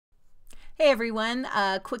Hey everyone,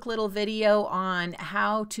 a quick little video on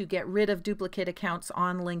how to get rid of duplicate accounts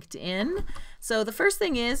on LinkedIn. So the first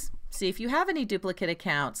thing is, see if you have any duplicate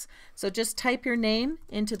accounts. So just type your name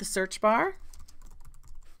into the search bar.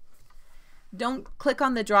 Don't click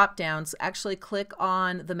on the drop downs, actually click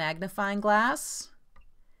on the magnifying glass.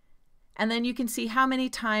 And then you can see how many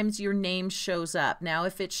times your name shows up. Now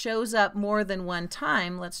if it shows up more than one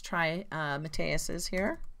time, let's try Mateus's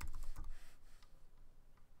here.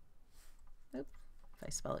 If I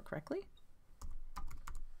spell it correctly.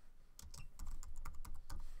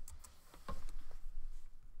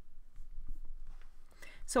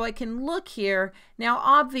 So I can look here. Now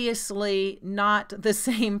obviously not the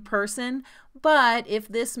same person, but if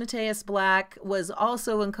this Mateus Black was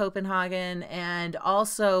also in Copenhagen and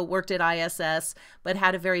also worked at ISS but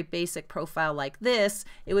had a very basic profile like this,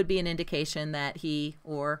 it would be an indication that he,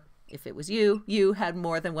 or if it was you had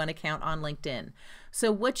more than one account on LinkedIn. So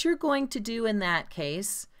what you're going to do in that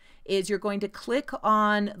case is you're going to click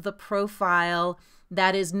on the profile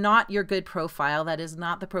that is not your good profile, that is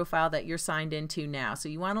not the profile that you're signed into now. So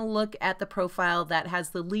you want to look at the profile that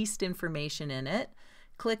has the least information in it.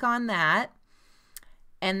 Click on that,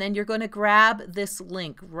 and then you're going to grab this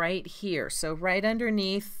link right here. So right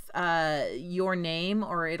underneath your name,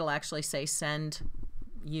 or it'll actually say send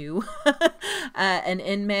you an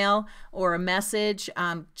email or a message,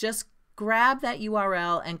 just grab that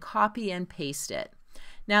URL and copy and paste it.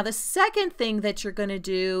 Now the second thing that you're going to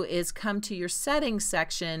do is come to your settings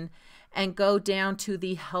section and go down to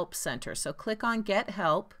the help center. So click on get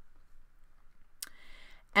help,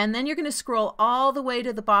 and then you're going to scroll all the way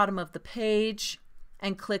to the bottom of the page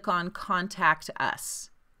and click on contact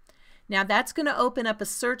us. Now that's going to open up a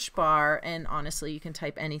search bar, and honestly you can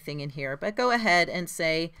type anything in here, but go ahead and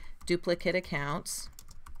say duplicate accounts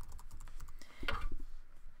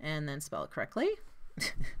and then spell it correctly.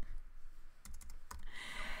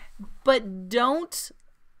 But don't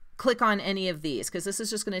click on any of these because this is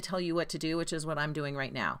just going to tell you what to do, which is what I'm doing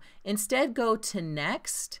right now. Instead, go to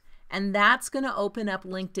next, and that's going to open up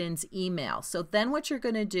LinkedIn's email. So then what you're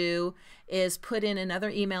going to do is put in another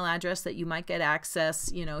email address that you might get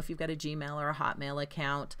access, you know, if you've got a Gmail or a Hotmail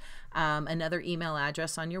account, another email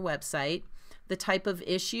address on your website. The type of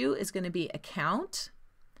issue is going to be account.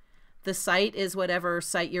 The site is whatever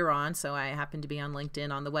site you're on. So I happen to be on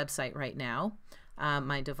LinkedIn on the website right now.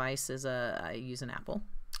 My device is I use an Apple,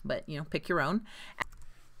 but you know, pick your own.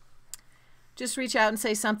 Just reach out and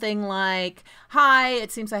say something like, hi,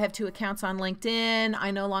 it seems I have 2 accounts on LinkedIn. I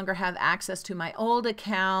no longer have access to my old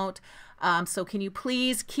account. So can you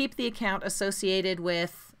please keep the account associated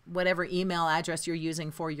with whatever email address you're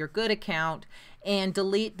using for your good account and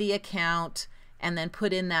delete the account and then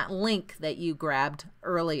put in that link that you grabbed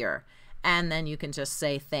earlier. And then you can just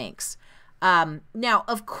say thanks. Now,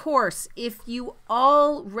 of course, if you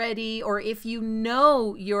already, or if you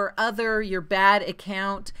know your bad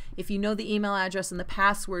account, if you know the email address and the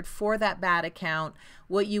password for that bad account,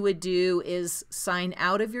 what you would do is sign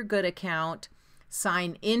out of your good account,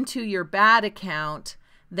 sign into your bad account,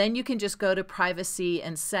 then you can just go to privacy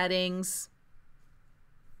and settings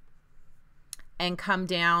and come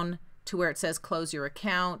down to where it says close your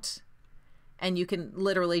account, and you can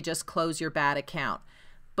literally just close your bad account.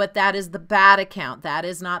 But that is the bad account. That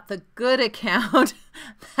is not the good account.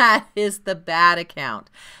 That is the bad account.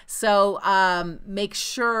 So make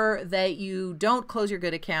sure that you don't close your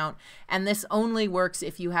good account. And this only works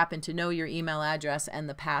if you happen to know your email address and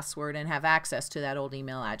the password and have access to that old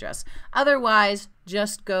email address. Otherwise,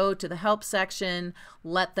 just go to the help section,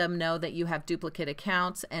 let them know that you have duplicate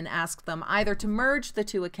accounts, and ask them either to merge the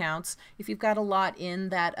 2 accounts. If you've got a lot in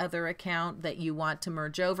that other account that you want to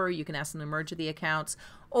merge over, you can ask them to merge the accounts.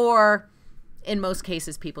 Or in most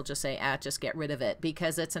cases, people just say, just get rid of it,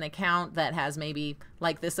 because it's an account that has maybe,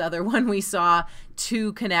 like this other one we saw,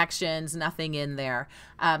 2 connections, nothing in there.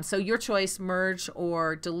 So your choice, merge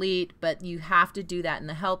or delete, but you have to do that in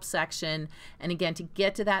the help section. And again, to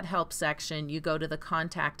get to that help section, you go to the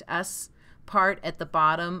contact us part at the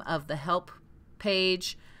bottom of the help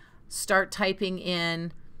page, start typing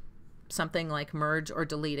in something like merge or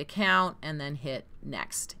delete account, and then hit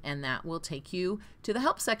next, and that will take you to the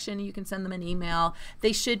help section. You can send them an email.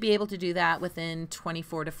 They should be able to do that within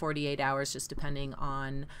 24 to 48 hours, just depending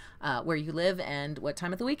on where you live and what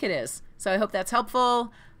time of the week it is. So I hope that's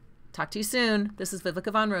helpful. Talk to you soon. This is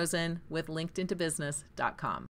Vivica Von Rosen with LinkedIntoBusiness.com.